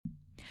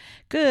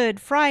Good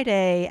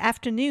Friday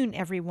afternoon,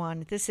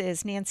 everyone. This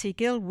is Nancy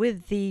Gill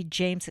with the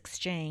James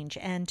Exchange,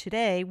 and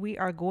today we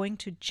are going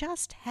to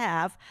just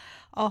have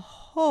a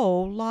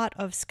whole lot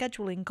of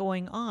scheduling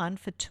going on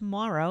for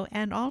tomorrow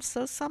and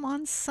also some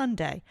on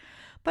Sunday.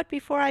 But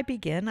before I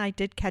begin, I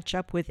did catch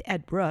up with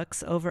Ed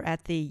Brooks over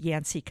at the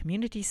Yancey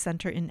Community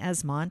Center in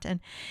Esmont, and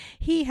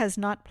he has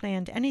not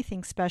planned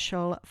anything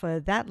special for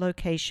that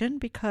location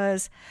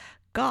because,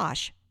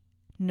 gosh,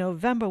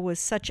 November was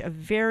such a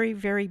very,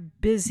 very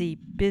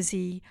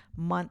busy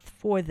month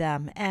for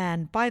them.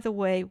 And by the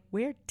way,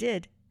 where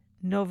did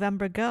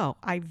November go?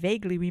 I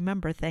vaguely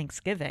remember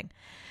Thanksgiving.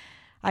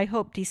 I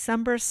hope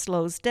December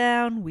slows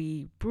down,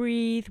 we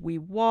breathe, we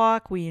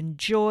walk, we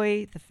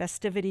enjoy the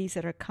festivities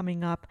that are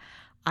coming up.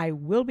 I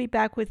will be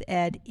back with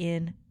Ed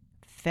in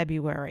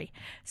February.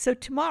 So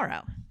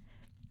tomorrow,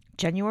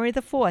 January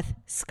the 4th,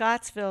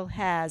 Scottsville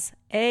has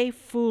a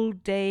full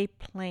day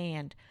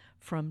planned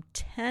from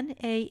 10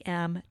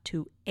 a.m.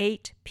 to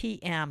 8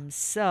 p.m.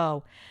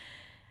 So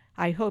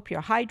I hope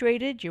you're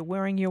hydrated, you're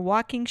wearing your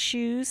walking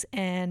shoes,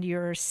 and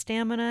your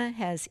stamina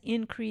has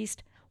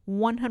increased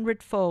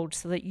 100-fold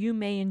so that you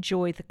may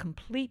enjoy the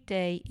complete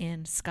day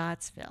in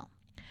Scottsville.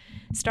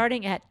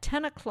 Starting at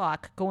 10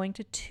 o'clock, going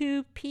to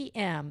 2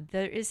 p.m.,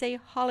 there is a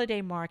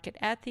holiday market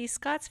at the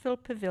Scottsville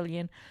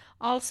Pavilion,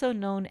 also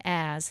known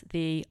as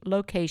the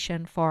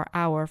location for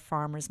our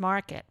farmers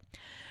market.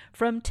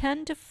 From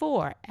 10 to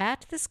 4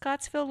 at the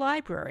Scottsville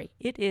Library,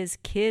 it is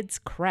Kids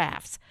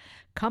Crafts.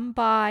 Come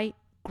by,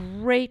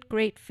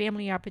 great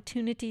family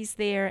opportunities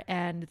there,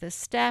 and the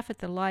staff at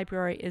the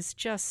library is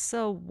just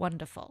so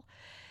wonderful.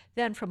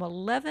 Then from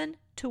 11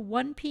 to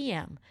 1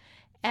 p.m.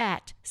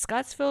 at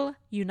Scottsville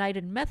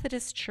United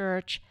Methodist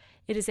Church,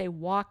 it is a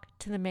walk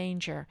to the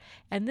manger,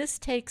 and this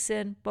takes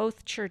in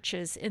both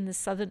churches in the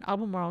Southern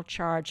Albemarle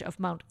Charge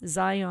of Mount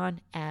Zion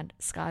and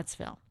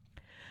Scottsville.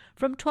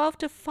 From 12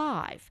 to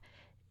 5,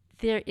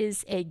 there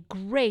is a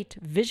great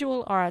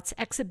visual arts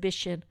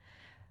exhibition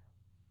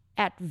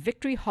at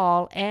Victory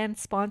Hall and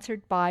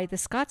sponsored by the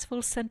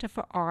Scottsville Center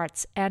for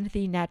Arts and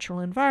the Natural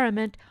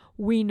Environment,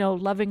 we know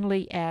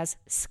lovingly as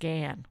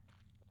SCAN.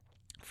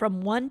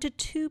 From 1 to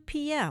 2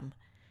 p.m.,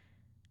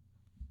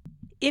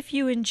 if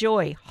you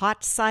enjoy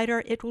hot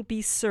cider, it will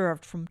be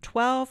served from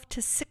 12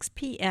 to 6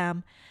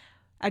 p.m.,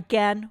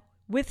 again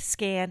with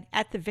SCAN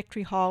at the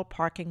Victory Hall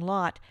parking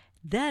lot.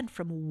 Then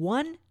from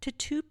 1 to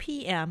 2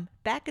 p.m.,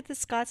 back at the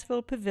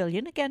Scottsville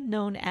Pavilion, again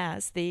known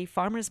as the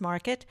Farmers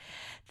Market,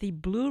 the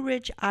Blue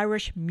Ridge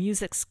Irish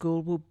Music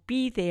School will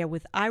be there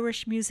with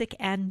Irish music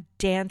and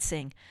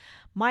dancing.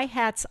 My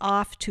hat's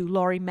off to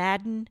Laurie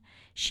Madden.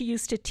 She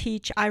used to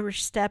teach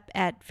Irish Step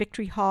at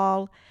Victory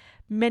Hall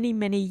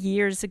many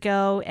years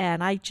ago,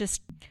 and I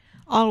just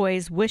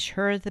always wish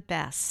her the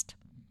best.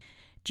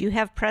 Do you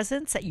have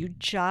presents that you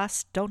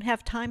just don't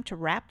have time to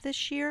wrap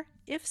this year?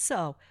 If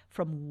so,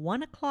 from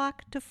 1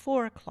 o'clock to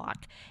 4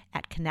 o'clock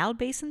at Canal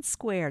Basin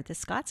Square, the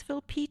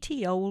Scottsville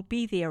PTO will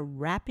be there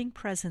wrapping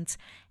presents,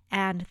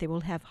 and they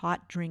will have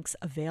hot drinks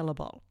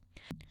available.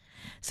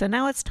 So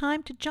now it's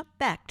time to jump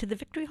back to the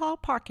Victory Hall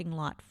parking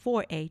lot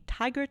for a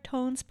Tiger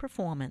Tones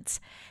performance.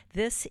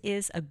 This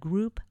is a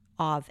group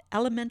of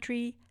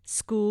elementary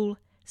school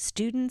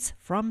students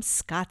from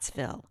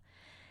Scottsville.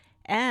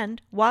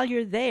 And while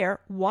you're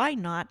there, why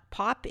not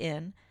pop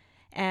in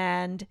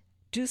and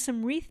do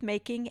some wreath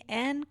making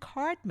and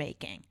card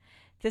making?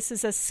 This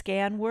is a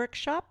SCAN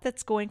workshop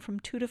that's going from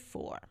 2 to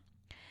 4.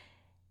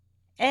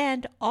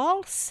 And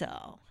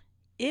also,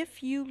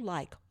 if you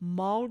like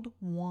mulled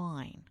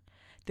wine,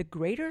 the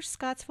Greater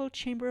Scottsville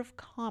Chamber of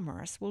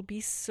Commerce will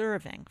be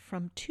serving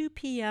from 2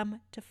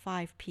 p.m. to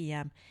 5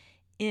 p.m.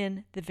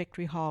 in the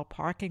Victory Hall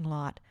parking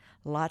lot.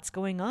 Lots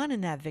going on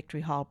in that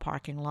Victory Hall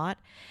parking lot.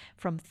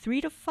 From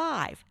 3 to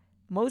 5,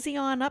 mosey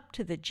on up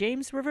to the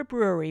James River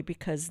Brewery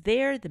because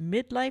there the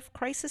Midlife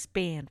Crisis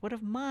Band, one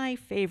of my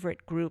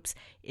favorite groups,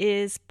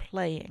 is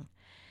playing.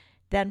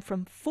 Then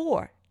from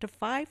 4 to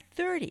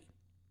 5:30,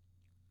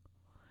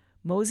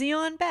 mosey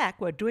on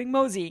back, we're doing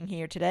moseying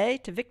here today,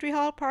 to Victory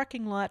Hall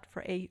parking lot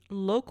for a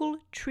local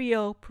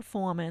trio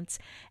performance.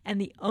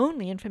 And the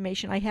only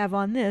information I have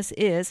on this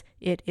is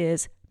it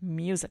is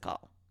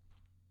musical.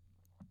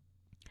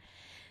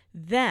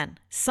 Then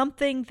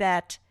something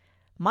that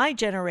my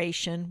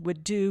generation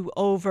would do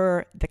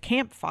over the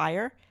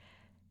campfire,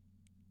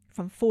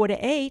 from 4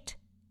 to 8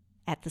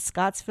 at the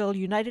Scottsville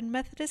United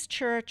Methodist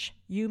Church,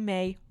 you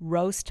may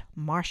roast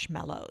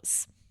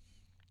marshmallows.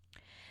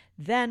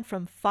 Then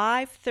from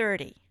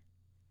 5:30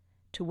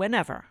 to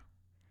whenever,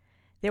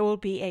 there will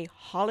be a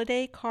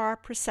holiday car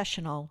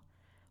processional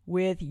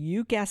with,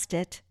 you guessed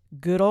it,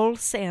 good old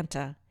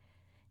Santa.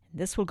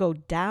 This will go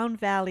down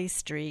Valley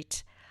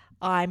Street.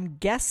 I'm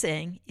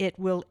guessing it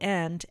will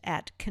end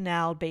at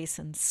Canal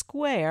Basin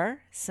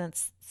Square,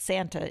 since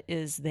Santa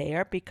is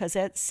there, because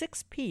at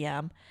 6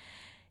 p.m.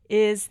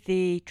 is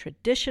the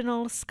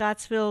traditional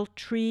Scottsville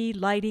tree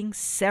lighting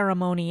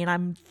ceremony. And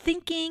I'm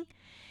thinking,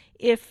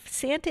 if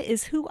Santa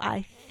is who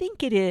I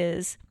think it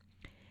is,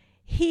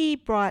 he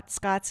brought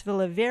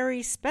Scottsville a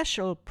very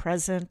special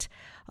present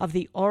of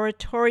the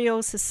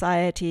Oratorio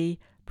Society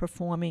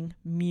performing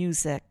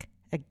music,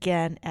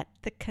 again at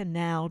the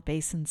Canal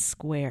Basin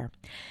Square.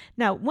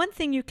 Now, one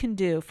thing you can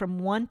do from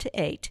 1 to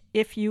 8,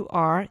 if you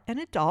are an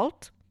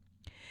adult,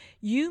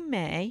 you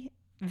may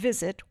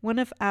visit one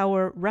of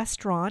our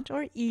restaurant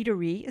or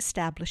eatery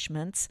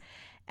establishments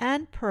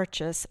and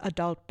purchase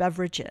adult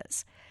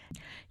beverages.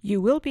 You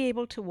will be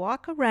able to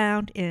walk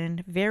around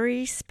in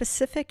very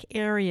specific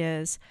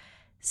areas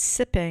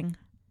sipping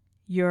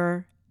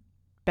your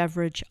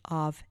beverage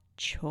of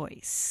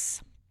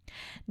choice.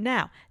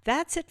 Now,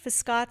 that's it for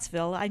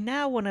Scottsville. I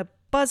now want to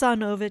buzz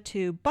on over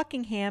to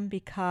Buckingham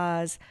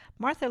because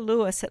Martha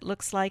Lewis, it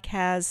looks like,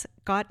 has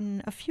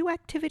gotten a few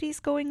activities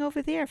going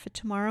over there for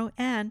tomorrow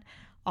and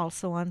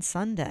also on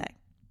Sunday.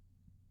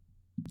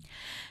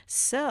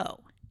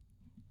 So,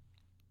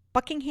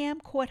 Buckingham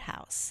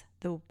Courthouse,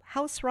 the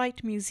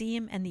Housewright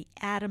Museum, and the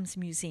Adams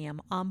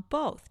Museum on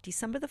both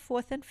December the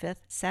 4th and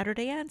 5th,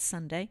 Saturday and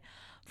Sunday,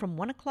 from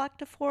 1 o'clock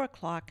to 4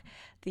 o'clock.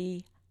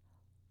 The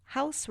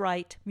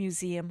Housewright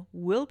Museum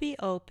will be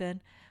open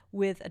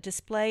with a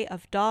display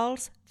of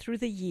dolls through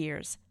the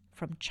years,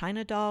 from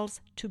China dolls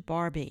to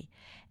Barbie.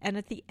 And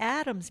at the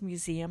Adams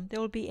Museum, there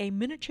will be a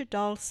miniature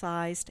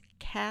doll-sized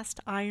cast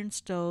iron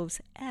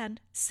stoves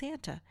and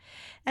Santa.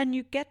 And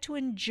you get to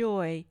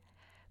enjoy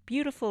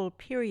beautiful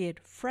period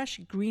fresh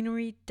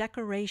greenery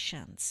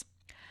decorations.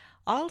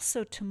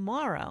 Also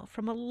tomorrow,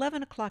 from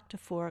 11 o'clock to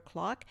 4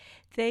 o'clock,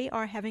 they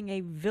are having a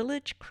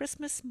village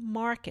Christmas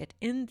market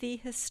in the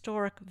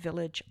historic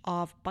village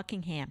of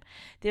Buckingham.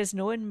 There's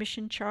no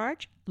admission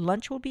charge.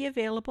 Lunch will be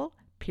available,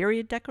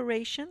 period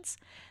decorations.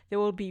 There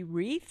will be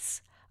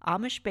wreaths,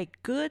 Amish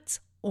baked goods,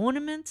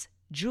 ornaments,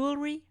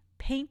 jewelry,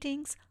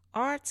 paintings,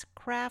 arts,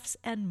 crafts,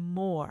 and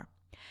more.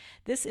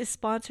 This is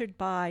sponsored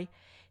by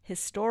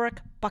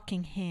Historic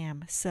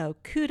Buckingham. So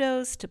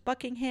kudos to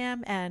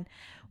Buckingham, and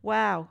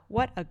wow,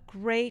 what a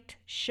great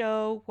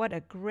show, what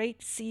a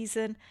great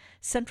season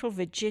Central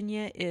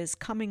Virginia is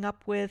coming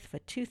up with for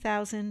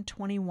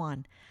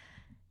 2021.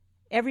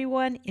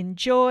 Everyone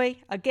enjoy.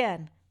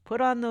 Again, put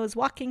on those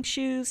walking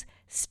shoes,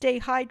 stay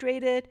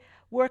hydrated,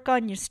 work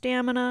on your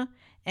stamina,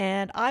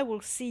 and I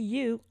will see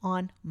you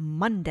on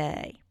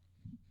Monday.